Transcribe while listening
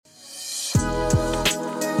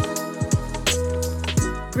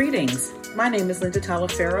Greetings. My name is Linda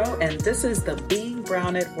Talaferro, and this is the Being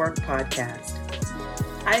Brown at Work podcast.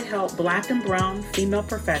 I help Black and Brown female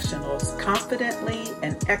professionals confidently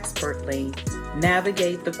and expertly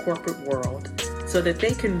navigate the corporate world so that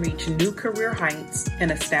they can reach new career heights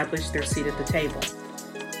and establish their seat at the table.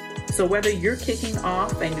 So whether you're kicking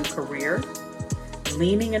off a new career,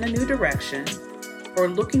 leaning in a new direction, or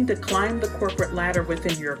looking to climb the corporate ladder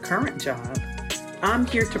within your current job, I'm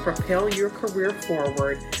here to propel your career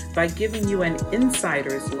forward by giving you an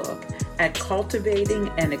insider's look at cultivating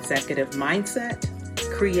an executive mindset,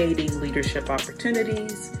 creating leadership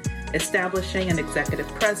opportunities, establishing an executive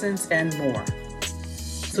presence, and more.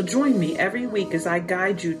 So join me every week as I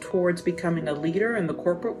guide you towards becoming a leader in the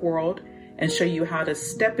corporate world and show you how to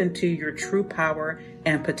step into your true power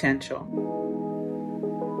and potential.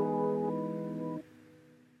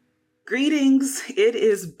 Greetings. It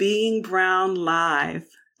is Being Brown Live,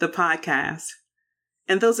 the podcast.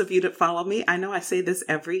 And those of you that follow me, I know I say this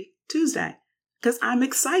every Tuesday because I'm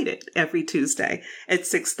excited every Tuesday at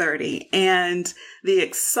 6:30. And the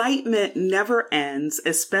excitement never ends,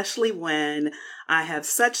 especially when I have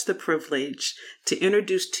such the privilege to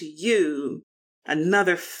introduce to you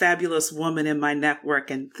another fabulous woman in my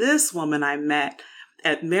network. And this woman I met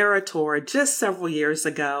at Meritor just several years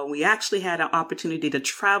ago. We actually had an opportunity to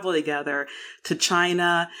travel together to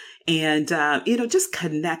China and, just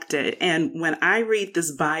connected. And when I read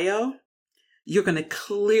this bio, you're going to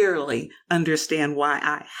clearly understand why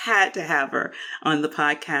I had to have her on the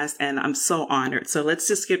podcast. And I'm so honored. So let's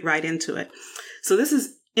just get right into it. So this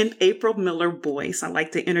is April Miller Boyce. I'd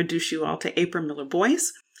like to introduce you all to April Miller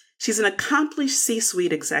Boyce. She's an accomplished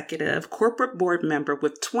C-suite executive, corporate board member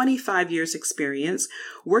with 25 years experience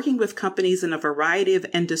working with companies in a variety of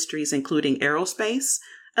industries, including aerospace,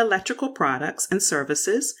 electrical products and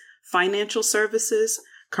services, financial services,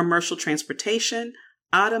 commercial transportation,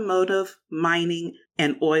 automotive, mining,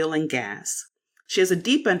 and oil and gas. She has a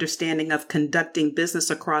deep understanding of conducting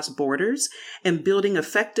business across borders and building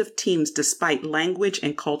effective teams despite language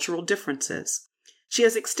and cultural differences. She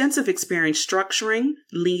has extensive experience structuring,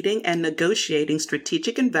 leading, and negotiating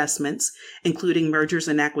strategic investments, including mergers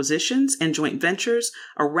and acquisitions and joint ventures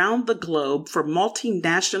around the globe for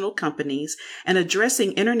multinational companies and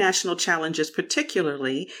addressing international challenges,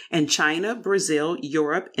 particularly in China, Brazil,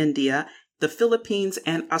 Europe, India, the Philippines,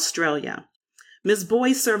 and Australia. Ms.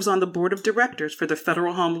 Boyce serves on the board of directors for the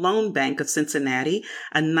Federal Home Loan Bank of Cincinnati,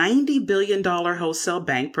 a $90 billion wholesale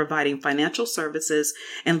bank providing financial services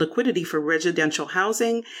and liquidity for residential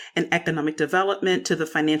housing and economic development to the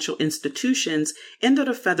financial institutions in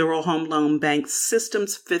the Federal Home Loan Bank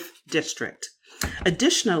System's 5th District.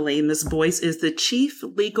 Additionally, Ms. Boyce is the Chief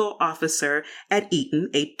Legal Officer at Eaton,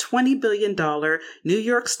 a $20 billion New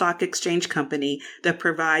York Stock Exchange company that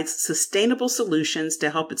provides sustainable solutions to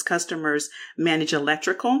help its customers manage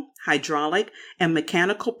electrical, hydraulic, and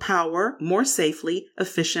mechanical power more safely,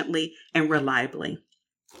 efficiently, and reliably.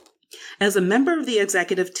 As a member of the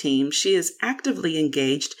executive team, she is actively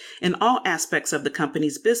engaged in all aspects of the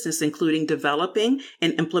company's business, including developing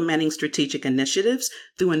and implementing strategic initiatives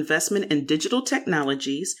through investment in digital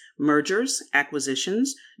technologies, mergers,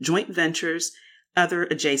 acquisitions, joint ventures, other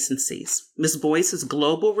adjacencies. Ms. Boyce's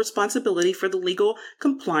global responsibility for the legal,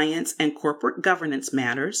 compliance, and corporate governance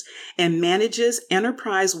matters and manages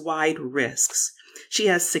enterprise-wide risks. She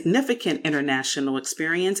has significant international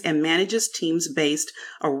experience and manages teams based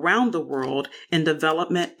around the world in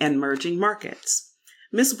development and emerging markets.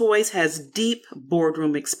 Ms. Boyce has deep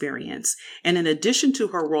boardroom experience, and in addition to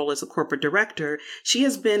her role as a corporate director, she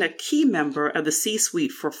has been a key member of the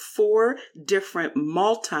C-suite for 4 different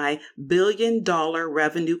multi-billion-dollar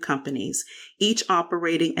revenue companies, each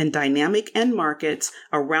operating in dynamic end markets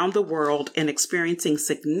around the world and experiencing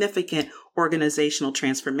significant organizational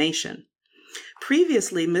transformation.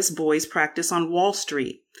 Previously, Ms. Boyce practiced on Wall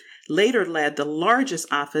Street, later led the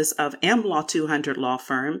largest office of AmLaw 200 law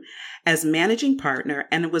firm as managing partner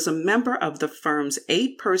and was a member of the firm's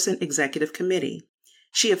 8-person executive committee.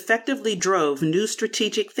 She effectively drove new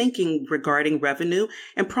strategic thinking regarding revenue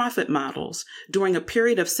and profit models during a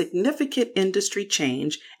period of significant industry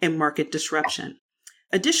change and market disruption.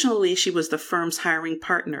 Additionally, she was the firm's hiring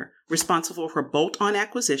partner, responsible for bolt-on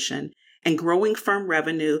acquisition and growing firm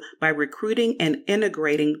revenue by recruiting and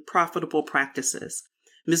integrating profitable practices.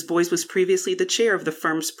 Ms. Boyce was previously the chair of the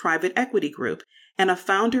firm's private equity group and a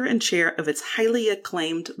founder and chair of its highly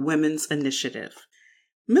acclaimed Women's Initiative.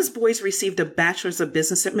 Ms. Boyce received a Bachelor's of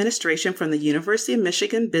Business Administration from the University of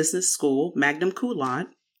Michigan Business School, magna cum laude,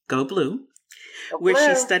 go blue, where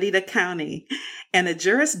she studied accounting, and a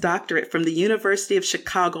Juris Doctorate from the University of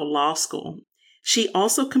Chicago Law School. She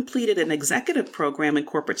also completed an executive program in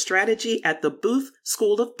corporate strategy at the Booth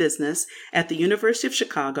School of Business at the University of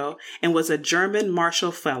Chicago and was a German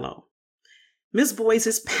Marshall Fellow. Ms. Boyes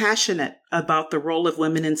is passionate about the role of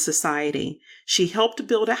women in society. She helped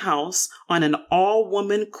build a house on an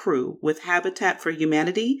all-woman crew with Habitat for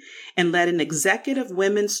Humanity and led an executive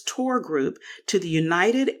women's tour group to the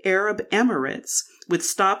United Arab Emirates with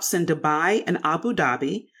stops in Dubai and Abu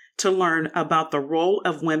Dhabi to learn about the role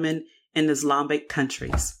of women in Islamic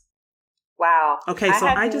countries. Wow. Okay, so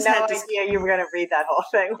I just had no idea you were going to read that whole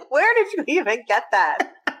thing. Where did you even get that?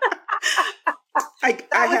 I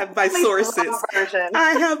have my sources.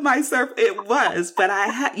 I have my surf. It was, but I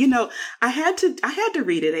had to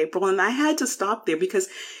read it, April, and I had to stop there because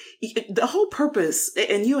the whole purpose,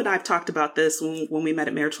 and you and I have talked about this when we met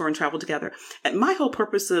at Meritor and traveled together. And my whole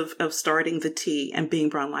purpose of starting the T and being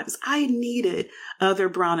Brown Live is I needed other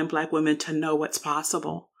Brown and Black women to know what's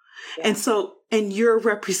possible. Yeah. And you're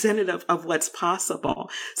representative of what's possible.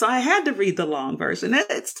 So I had to read the long version.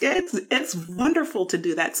 It's wonderful to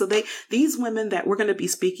do that. So these women that we're going to be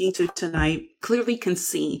speaking to tonight clearly can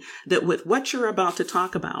see that with what you're about to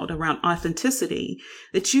talk about around authenticity,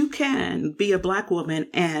 that you can be a Black woman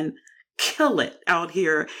and kill it out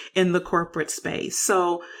here in the corporate space.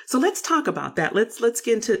 So let's talk about that. Let's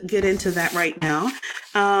get into that right now.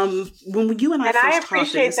 When you and I first I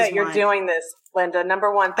appreciate that you're doing this, Linda.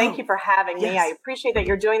 Number one, thank you for having me. I appreciate that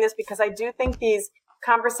you're doing this because I do think these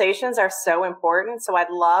conversations are so important. So I'd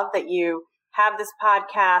love that you have this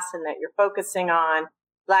podcast and that you're focusing on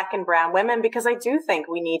Black and Brown women because I do think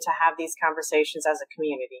we need to have these conversations as a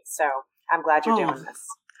community. So I'm glad you're doing this.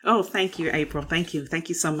 Oh, thank you, April. Thank you. Thank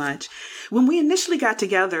you so much. When we initially got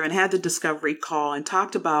together and had the discovery call and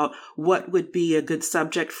talked about what would be a good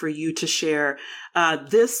subject for you to share,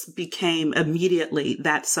 this became immediately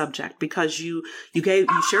that subject because you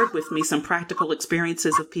shared with me some practical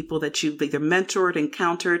experiences of people that you've either mentored,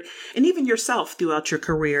 encountered, and even yourself throughout your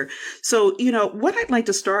career. So, what I'd like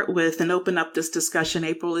to start with and open up this discussion,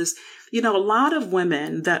 April, is, a lot of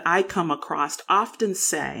women that I come across often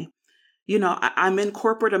say, I'm in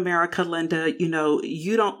corporate America, Linda.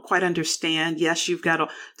 You don't quite understand. Yes, you've got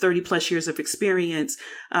 30 plus years of experience,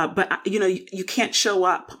 but you can't show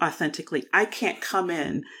up authentically. I can't come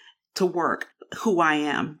in to work who I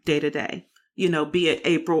am day to day. Be it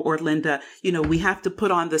April or Linda, we have to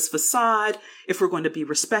put on this facade if we're going to be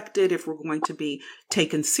respected, if we're going to be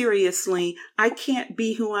taken seriously. I can't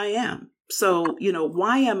be who I am. So,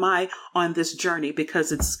 why am I on this journey?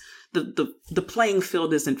 Because it's the playing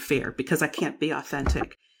field isn't fair because I can't be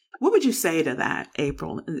authentic. What would you say to that,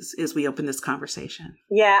 April, as we open this conversation?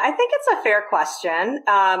 Yeah, I think it's a fair question.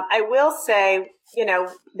 I will say,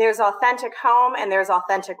 there's authentic home and there's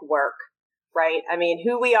authentic work, right? I mean,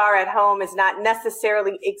 who we are at home is not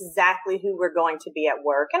necessarily exactly who we're going to be at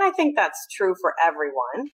work. And I think that's true for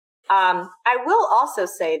everyone. I will also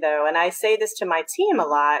say, though, and I say this to my team a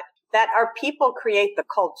lot, that our people create the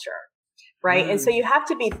culture. Right. And so you have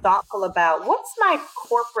to be thoughtful about what's my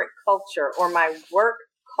corporate culture or my work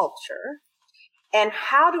culture and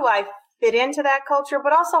how do I fit into that culture,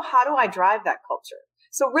 but also how do I drive that culture?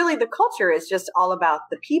 So really the culture is just all about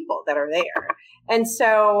the people that are there. And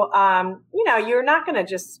so, you're not going to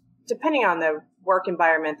just, depending on the work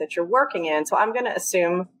environment that you're working in. So I'm going to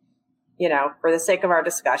assume, for the sake of our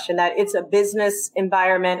discussion, that it's a business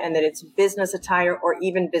environment and that it's business attire or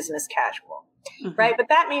even business casual. Mm-hmm. Right. But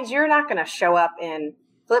that means you're not going to show up in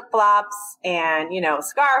flip flops and,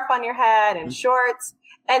 scarf on your head and shorts.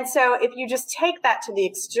 And so if you just take that to the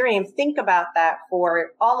extreme, think about that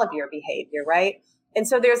for all of your behavior. Right. And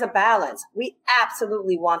so there's a balance. We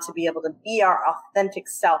absolutely want to be able to be our authentic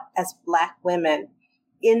self as Black women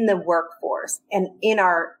in the workforce and in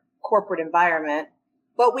our corporate environment.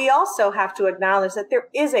 But we also have to acknowledge that there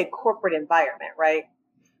is a corporate environment. Right.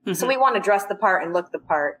 Mm-hmm. So we want to dress the part and look the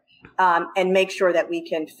part. And make sure that we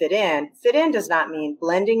can fit in. Fit in does not mean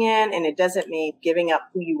blending in, and it doesn't mean giving up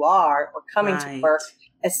who you are or coming to work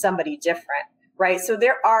as somebody different, right? So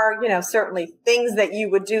there are, certainly things that you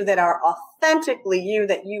would do that are authentically you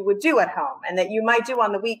that you would do at home and that you might do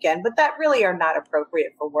on the weekend, but that really are not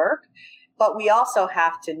appropriate for work. But we also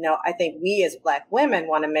have to know, I think we as Black women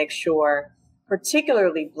want to make sure,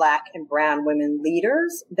 particularly Black and Brown women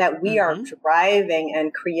leaders, that we are driving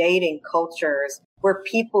and creating cultures where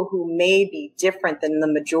people who may be different than the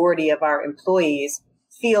majority of our employees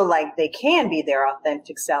feel like they can be their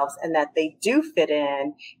authentic selves and that they do fit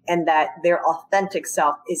in and that their authentic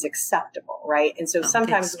self is acceptable, right? And so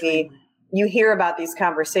sometimes you hear about these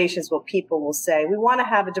conversations where people will say, we want to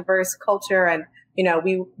have a diverse culture and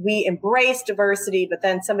we embrace diversity, but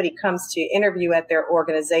then somebody comes to interview at their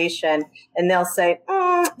organization and they'll say,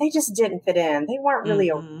 they just didn't fit in. They weren't really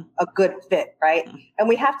a good fit, right? And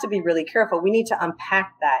we have to be really careful. We need to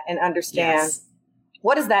unpack that and understand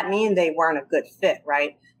what does that mean they weren't a good fit,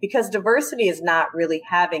 right? Because diversity is not really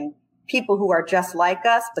having people who are just like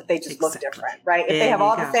us, but they just look different, right? If they have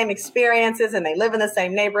all the same experiences and they live in the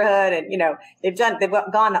same neighborhood and, they've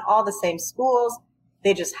gone to all the same schools,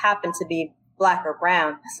 they just happen to be Black or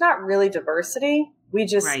brown. That's not really diversity. We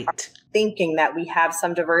just are thinking that we have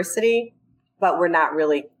some diversity, but we're not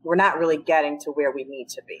really getting to where we need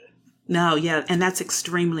to be. No, yeah. And that's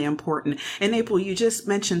extremely important. And April, you just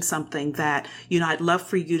mentioned something that, I'd love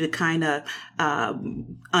for you to kind of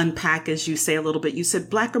unpack, as you say, a little bit. You said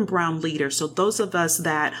Black and brown leaders. So those of us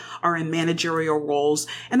that are in managerial roles,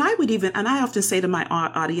 and I often say to my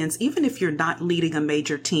audience, even if you're not leading a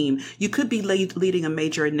major team, you could be leading a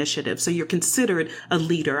major initiative. So you're considered a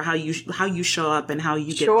leader, how you show up and how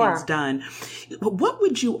you get things done. What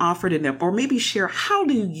would you offer to them? Or maybe share, how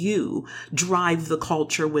do you drive the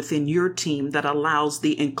culture within your team that allows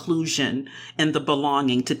the inclusion and the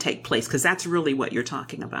belonging to take place? Because that's really what you're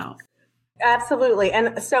talking about. Absolutely.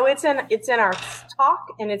 And so it's in our talk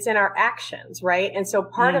and it's in our actions, right? And so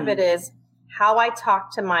part of it is how I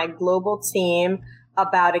talk to my global team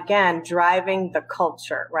about, again, driving the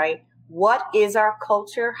culture, right? What is our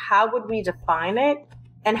culture? How would we define it?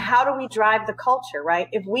 And how do we drive the culture, right?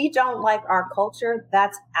 If we don't like our culture,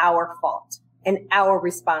 that's our fault and our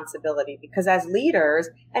responsibility, because as leaders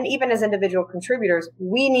and even as individual contributors,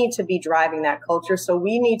 we need to be driving that culture. So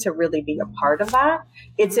we need to really be a part of that.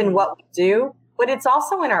 It's in what we do, but it's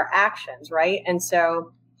also in our actions, right? And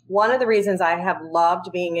so one of the reasons I have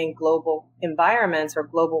loved being in global environments or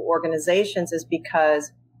global organizations is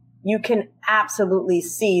because you can absolutely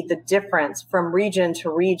see the difference from region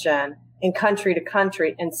to region and country to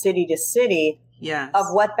country and city to city of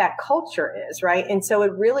what that culture is, right? And so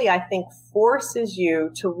it really, I think, forces you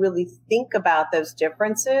to really think about those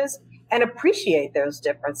differences and appreciate those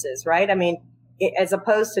differences, right? I mean, as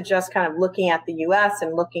opposed to just kind of looking at the U.S.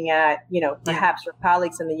 and looking at, perhaps your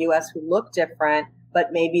colleagues in the U.S. who look different, but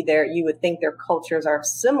maybe you would think their cultures are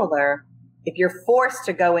similar. If you're forced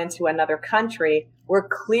to go into another country where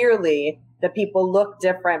clearly the people look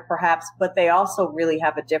different, perhaps, but they also really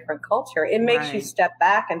have a different culture, it makes you step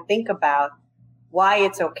back and think about why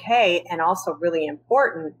it's okay and also really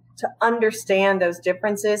important to understand those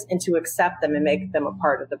differences and to accept them and make them a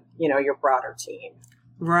part of the, your broader team.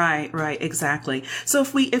 Right, exactly. So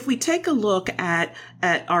if we take a look at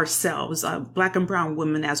ourselves, Black and brown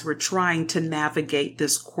women, as we're trying to navigate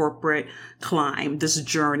this corporate climb, this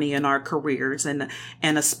journey in our careers and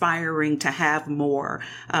aspiring to have more,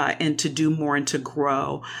 and to do more and to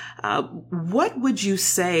grow, what would you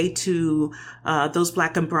say to, those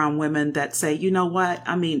Black and brown women that say, you know what?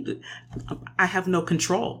 I mean, I have no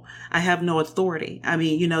control. I have no authority. I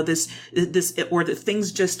mean, this, or the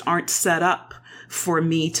things just aren't set up for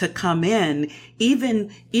me to come in,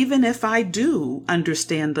 even if I do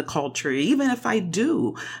understand the culture, even if I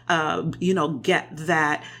do, get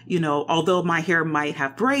that, although my hair might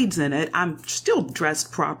have braids in it, I'm still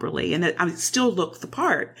dressed properly and I still look the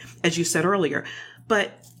part, as you said earlier.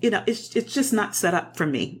 But, it's just not set up for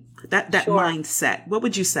me. That mindset. What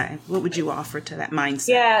would you say? What would you offer to that mindset?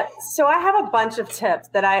 Yeah. So I have a bunch of tips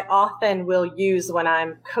that I often will use when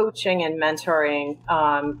I'm coaching and mentoring,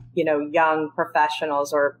 young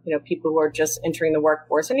professionals or, people who are just entering the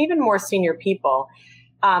workforce and even more senior people.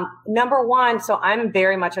 Number one, so I'm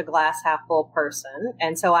very much a glass half full person.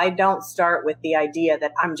 And so I don't start with the idea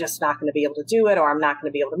that I'm just not going to be able to do it, or I'm not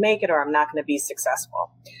going to be able to make it, or I'm not going to be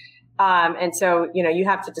successful. And so, you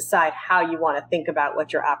have to decide how you want to think about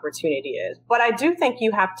what your opportunity is. But I do think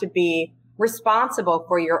you have to be responsible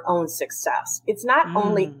for your own success. It's not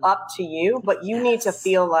only up to you, but you need to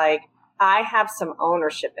feel like I have some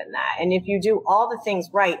ownership in that. And if you do all the things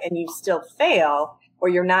right and you still fail, or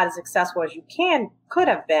you're not as successful as you could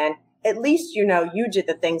have been, at least, you did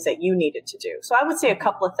the things that you needed to do. So I would say a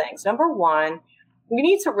couple of things. Number one, you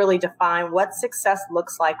need to really define what success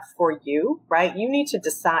looks like for you, right? You need to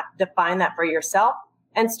define that for yourself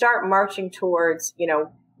and start marching towards,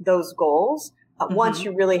 those goals once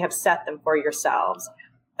you really have set them for yourselves.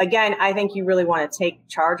 Again, I think you really want to take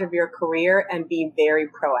charge of your career and be very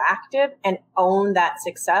proactive and own that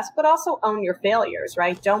success, but also own your failures,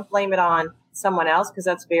 right? Don't blame it on someone else, because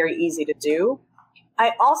that's very easy to do.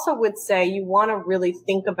 I also would say you want to really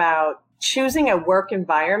think about choosing a work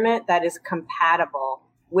environment that is compatible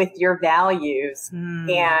with your values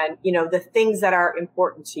and, the things that are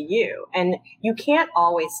important to you. And you can't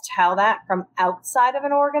always tell that from outside of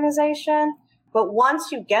an organization, But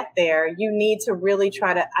once you get there, you need to really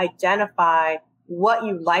try to identify what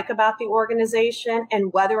you like about the organization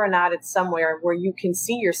and whether or not it's somewhere where you can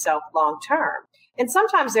see yourself long term. And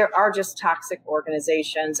sometimes there are just toxic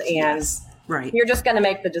organizations, and Yes, right. you're just going to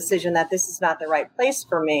make the decision that this is not the right place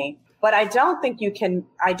for me. But I don't think you can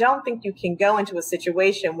go into a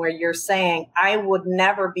situation where you're saying, I would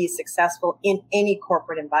never be successful in any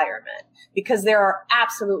corporate environment, because there are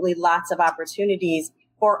absolutely lots of opportunities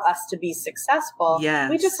for us to be successful. Yes.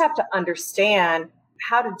 We just have to understand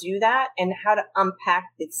how to do that and how to unpack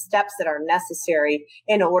the steps that are necessary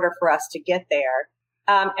in order for us to get there.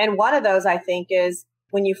 And one of those, I think, is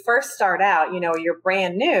when you first start out, you're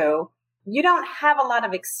brand new, you don't have a lot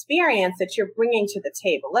of experience that you're bringing to the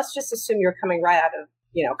table. Let's just assume you're coming right out of,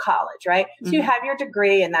 college, right? Mm-hmm. So you have your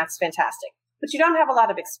degree and that's fantastic, but you don't have a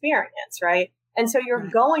lot of experience, right? And so you're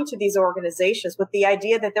going to these organizations with the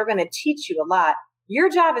idea that they're going to teach you a lot. Your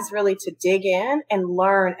job is really to dig in and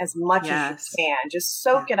learn as much as you can. Just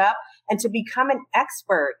soak it up and to become an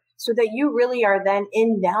expert so that you really are then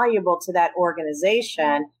invaluable to that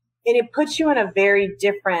organization. And it puts you in a very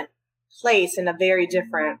different place, in a very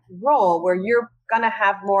different role where you're going to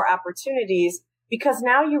have more opportunities, because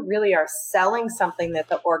now you really are selling something that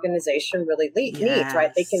the organization really needs,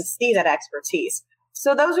 right? They can see that expertise.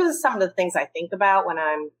 So those are some of the things I think about when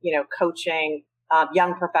I'm, coaching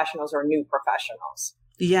young professionals or new professionals.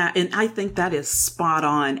 Yeah. And I think that is spot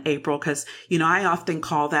on, April, because, I often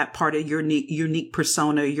call that part of your unique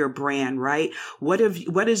persona, your brand, right? What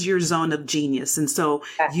is your zone of genius? And so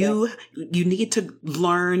you need to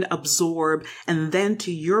learn, absorb, and then,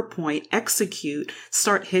 to your point, execute,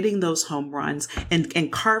 start hitting those home runs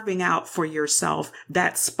and carving out for yourself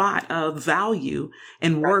that spot of value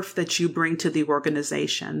and worth that you bring to the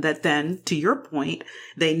organization, that then, to your point,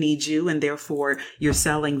 they need you, and therefore you're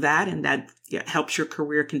selling that, and that helps your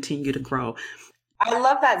career continue to grow. I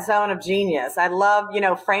love that zone of genius. I love,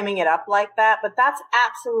 framing it up like that, but that's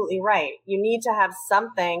absolutely right. You need to have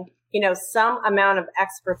something, some amount of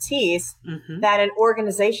expertise that an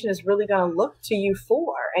organization is really going to look to you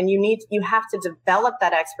for. And you have to develop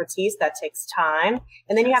that expertise. That takes time.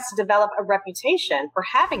 And then you have to develop a reputation for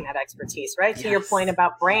having that expertise, right? To your point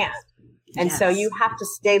about brand. And so you have to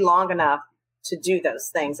stay long enough to do those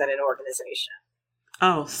things at an organization.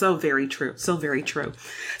 Oh, so very true. So very true.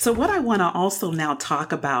 So what I want to also now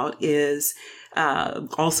talk about is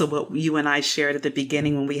also what you and I shared at the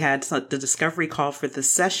beginning when we had the discovery call for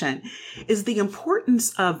this session, is the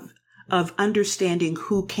importance of understanding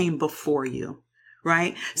who came before you,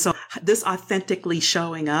 right? So this authentically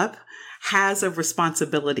showing up has a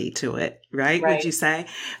responsibility to it, right? Would you say?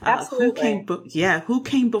 Absolutely. Who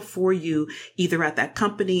came before you, either at that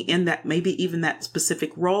company, in that, maybe even that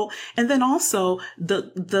specific role, and then also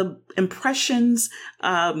the impressions,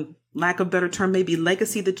 lack of a better term, maybe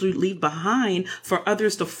legacy that you leave behind for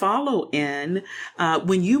others to follow in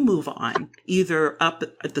when you move on, either up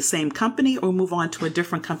at the same company or move on to a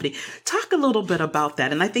different company. Talk a little bit about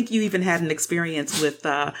that. And I think you even had an experience with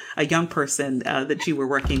a young person that you were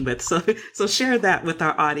working with. So share that with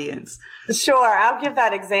our audience. Sure. I'll give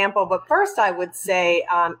that example. But first, I would say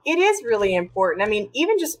it is really important. I mean,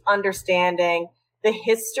 even just understanding the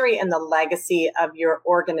history and the legacy of your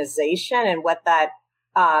organization and what that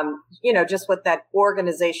just what that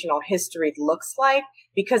organizational history looks like,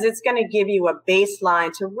 because it's going to give you a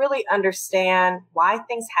baseline to really understand why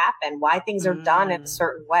things happen, why things are done in a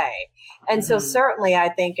certain way. And so certainly I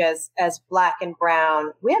think as Black and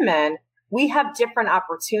brown women, we have different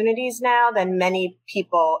opportunities now than many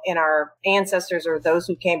people in our ancestors or those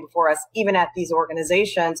who came before us, even at these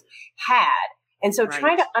organizations, had. And so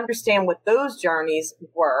trying to understand what those journeys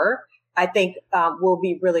were, I think will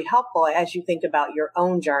be really helpful as you think about your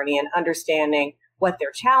own journey and understanding what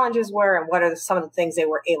their challenges were and what are some of the things they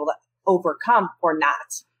were able to overcome or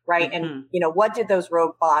not, right? And, what did those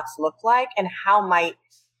roadblocks look like and how might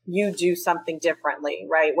you do something differently,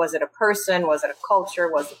 right? Was it a person? Was it a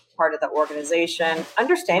culture? Was it part of the organization?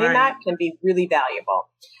 Understanding that can be really valuable.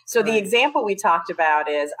 So the example we talked about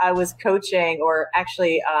is I was coaching, or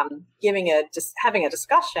actually having a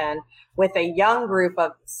discussion with a young group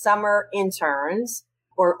of summer interns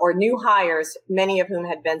or new hires, many of whom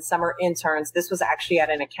had been summer interns. This was actually at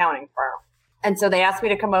an accounting firm. And so they asked me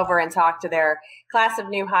to come over and talk to their class of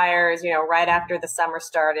new hires, right after the summer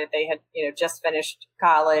started. They had, just finished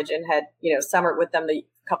college and had, summered with them a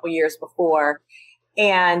couple years before.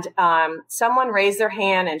 And someone raised their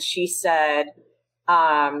hand and she said,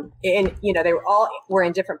 they were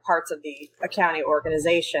in different parts of the accounting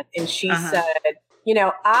organization. And she said,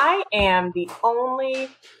 I am the only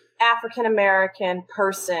African-American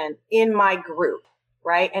person in my group,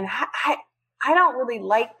 right? And I don't really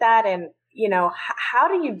like that. And, how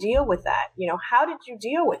do you deal with that? How did you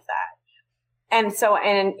deal with that? And so,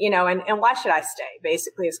 and why should I stay?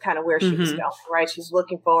 Basically is kind of where she was going, right? She's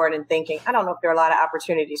looking forward and thinking, I don't know if there are a lot of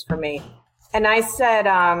opportunities for me. And I said,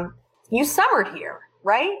 you summered here,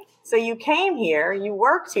 right? So you came here, you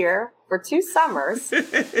worked here for 2 summers,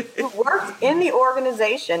 you worked in the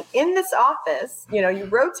organization, in this office, you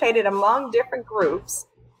rotated among different groups.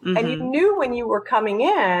 And you knew when you were coming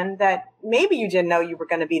in that maybe you didn't know you were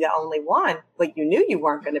going to be the only one, but you knew you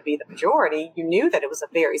weren't going to be the majority. You knew that it was a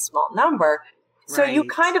very small number. So you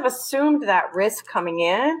kind of assumed that risk coming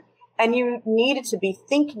in, and you needed to be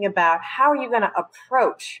thinking about how are you going to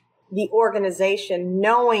approach the organization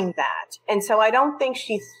knowing that. And so I don't think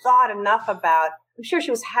she thought enough about, I'm sure she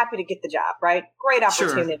was happy to get the job, right? Great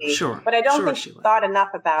opportunity. Sure. But I don't think she thought enough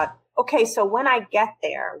about, okay, so when I get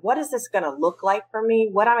there, what is this going to look like for me?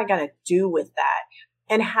 What am I going to do with that?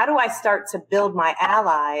 And how do I start to build my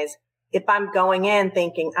allies if I'm going in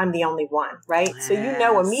thinking I'm the only one, right? Yes.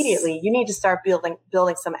 So immediately you need to start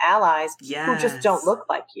building some allies who just don't look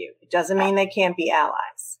like you. It doesn't mean they can't be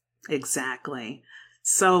allies. Exactly.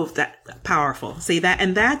 So that powerful. See that,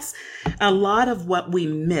 and that's a lot of what we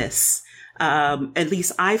miss. At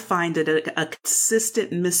least I find it a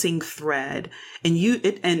consistent missing thread. And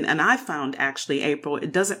and I found actually, April,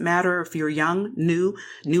 it doesn't matter if you're young,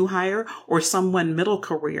 new hire, or someone middle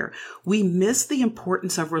career. We miss the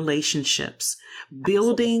importance of relationships,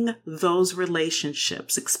 building those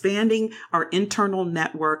relationships, expanding our internal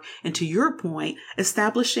network, and to your point,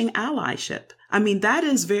 establishing allyship. I mean, that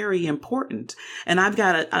is very important. And I'm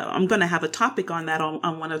going to have a topic on that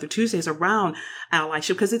on one of the Tuesdays around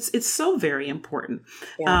allyship, because it's so very important.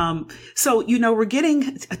 Yeah. So, we're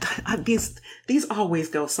getting these always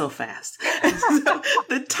go so fast.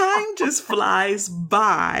 The time just flies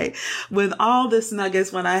by with all this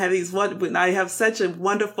nuggets when I have such a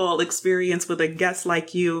wonderful experience with a guest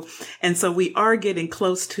like you. And so we are getting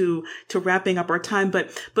close to wrapping up our time.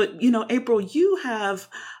 But, April, you have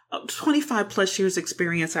 25 plus years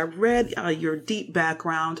experience. I read your deep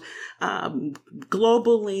background,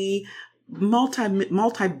 globally,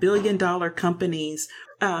 multi-billion dollar companies.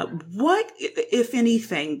 What, if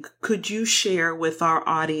anything, could you share with our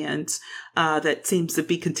audience, that seems to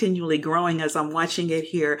be continually growing as I'm watching it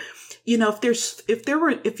here?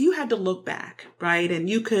 If you had to look back, right, and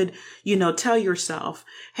you could, tell yourself,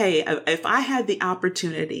 hey, if I had the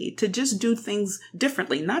opportunity to just do things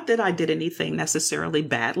differently, not that I did anything necessarily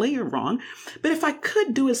badly or wrong, but if I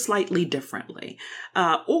could do it slightly differently,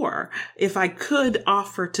 or if I could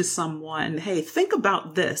offer to someone, hey, think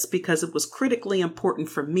about this because it was critically important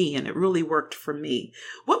for me and it really worked for me.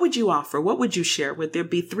 What would you offer? What would you share? Would there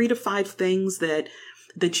be 3 to 5 things that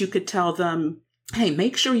you could tell them? Hey,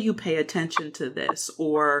 make sure you pay attention to this.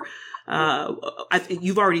 Or I think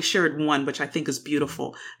you've already shared one, which I think is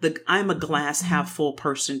beautiful. I'm a glass half full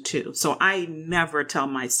person too. So I never tell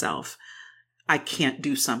myself I can't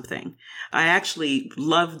do something. I actually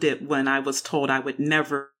loved it when I was told I would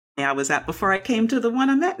never. I was at before I came to the one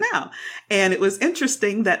I'm at now. And it was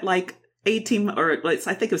interesting that I think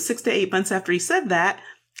it was 6 to 8 months after he said that,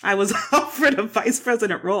 I was offered a vice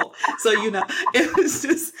president role. So, it was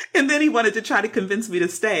just, and then he wanted to try to convince me to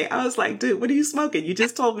stay. I was like, dude, what are you smoking? You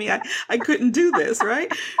just told me I couldn't do this.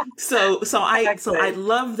 Right. So I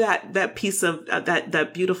love that piece of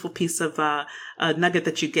that beautiful piece of, nugget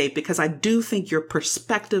that you gave, because I do think your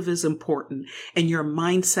perspective is important and your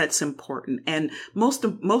mindset's important. And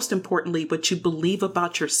most importantly, what you believe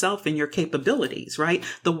about yourself and your capabilities, right?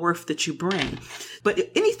 The worth that you bring. But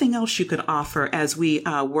anything else you could offer as we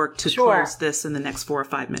work to close this in the next 4 or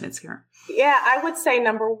 5 minutes here? Yeah, I would say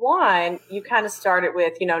number one, you kind of started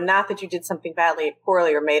with, not that you did something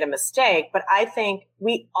poorly or made a mistake, but I think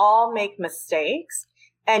we all make mistakes.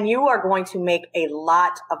 And you are going to make a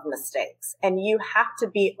lot of mistakes, and you have to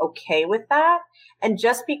be okay with that. And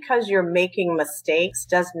just because you're making mistakes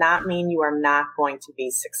does not mean you are not going to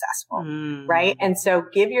be successful, right? And so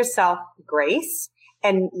give yourself grace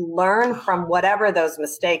and learn from whatever those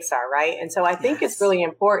mistakes are, right? And so I think it's really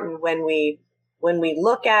important when we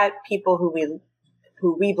look at people who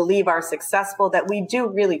we believe are successful, that we do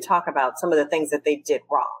really talk about some of the things that they did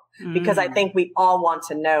wrong. Because I think we all want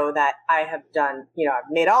to know that I have done,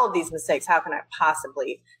 I've made all of these mistakes. How can I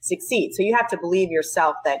possibly succeed? So you have to believe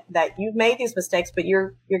yourself that you've made these mistakes, but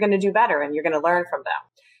you're going to do better and you're going to learn from them.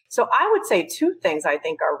 So I would say 2 things I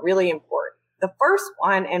think are really important. The first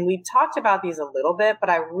one, and we've talked about these a little bit, but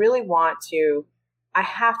I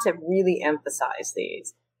have to really emphasize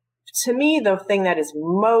these. To me, the thing that is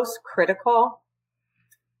most critical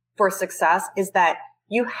for success is that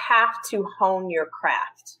you have to hone your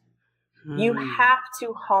craft. You have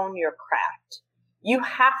to hone your craft. You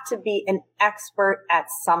have to be an expert at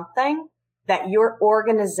something that your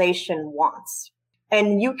organization wants.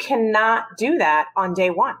 And you cannot do that on day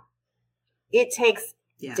one. It takes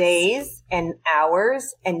days and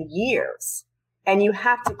hours and years. And you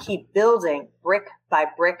have to keep building brick by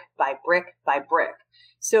brick by brick by brick.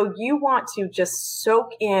 So you want to just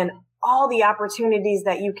soak in all the opportunities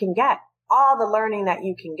that you can get, all the learning that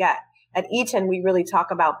you can get. At Eaton, we really talk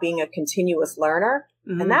about being a continuous learner.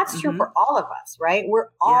 And that's true for all of us, right? We're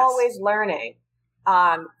always learning.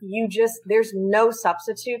 There's no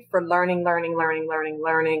substitute for learning,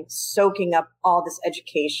 soaking up all this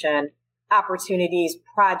education, opportunities,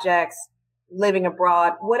 projects, living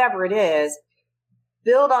abroad, whatever it is.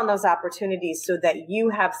 Build on those opportunities so that you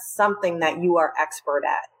have something that you are expert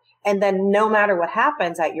at. And then no matter what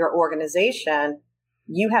happens at your organization,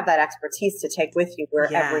 you have that expertise to take with you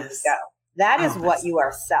wherever you go. That is what you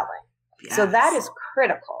are selling. Yes. So that is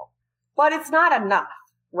critical, but it's not enough,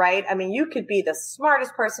 right? I mean, you could be the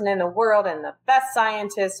smartest person in the world and the best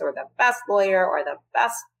scientist or the best lawyer or the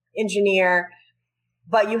best engineer,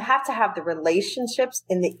 but you have to have the relationships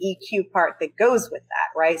in the EQ part that goes with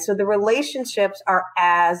that, right? So the relationships are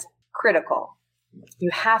as critical.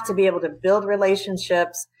 You have to be able to build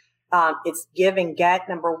relationships. It's give and get.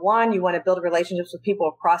 Number one, you want to build relationships with people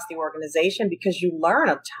across the organization because you learn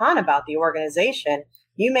a ton about the organization.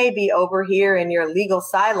 You may be over here in your legal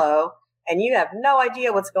silo and you have no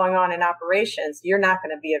idea what's going on in operations. You're not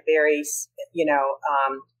going to be a very,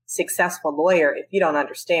 successful lawyer if you don't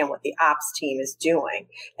understand what the ops team is doing.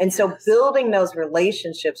 And so building those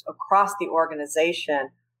relationships across the organization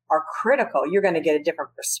are critical. You're going to get a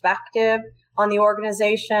different perspective on the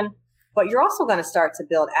organization, but you're also going to start to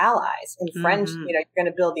build allies and friends. You're going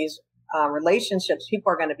to build these relationships.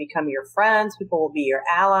 People are going to become your friends. People will be your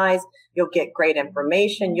allies. You'll get great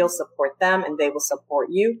information. You'll support them and they will support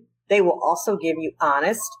you. They will also give you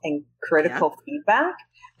honest and critical feedback.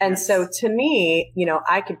 And so to me,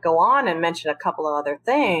 I could go on and mention a couple of other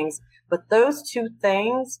things, but those two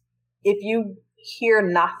things, if you hear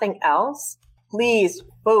nothing else, please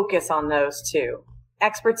focus on those two: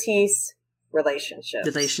 expertise,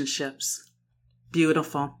 relationships.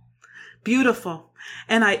 Beautiful.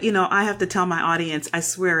 And I have to tell my audience, I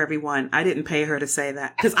swear, everyone, I didn't pay her to say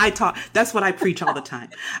that because that's what I preach all the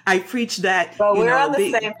time. I preach that. Well, we're on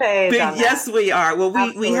the same page. Yes, we are. Well,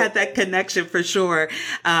 we had that connection for sure.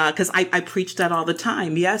 Cause I preach that all the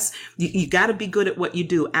time. Yes. You got to be good at what you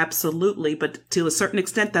do. Absolutely. But to a certain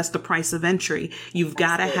extent, that's the price of entry. You've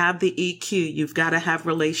got to have the EQ. You've got to have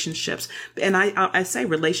relationships. And I say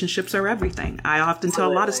relationships are everything. I often tell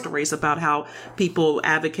a lot of stories about how people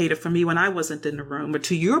advocated for me when I wasn't in the room, or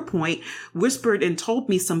to your point, whispered and told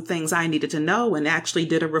me some things I needed to know and actually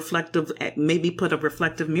did maybe put a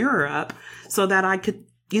reflective mirror up so that I could,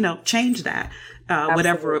 change that,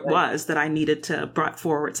 whatever it was that I needed to brought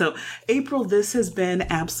forward. So April, this has been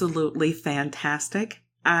absolutely fantastic.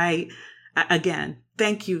 Again,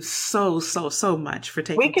 thank you so much for taking time out of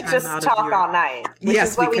your... We could just talk all night, which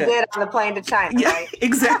is what we did on the plane to China, right?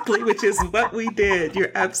 Exactly, which is what we did. You're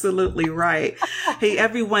absolutely right. Hey,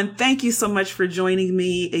 everyone, thank you so much for joining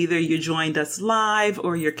me. Either you joined us live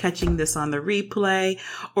or you're catching this on the replay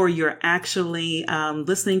or you're actually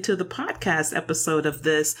listening to the podcast episode of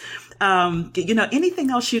this. Anything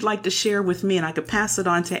else you'd like to share with me and I could pass it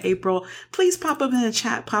on to April, please pop them in the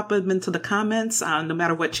chat, pop them into the comments, no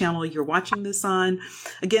matter what channel you're watching this on.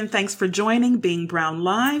 Again, thanks for joining Being Brown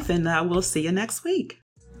Live, and we'll see you next week.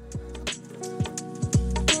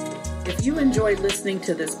 If you enjoyed listening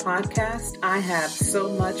to this podcast, I have so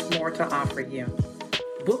much more to offer you.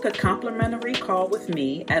 Book a complimentary call with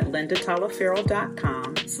me at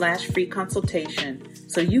lindatalaferro.com/free consultation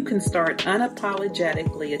so you can start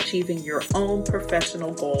unapologetically achieving your own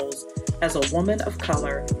professional goals as a woman of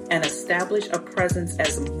color and establish a presence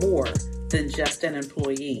as more than just an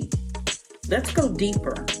employee. Let's go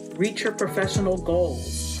deeper, reach your professional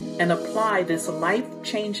goals, and apply this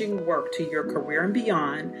life-changing work to your career and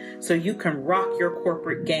beyond so you can rock your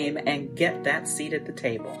corporate game and get that seat at the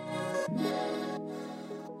table.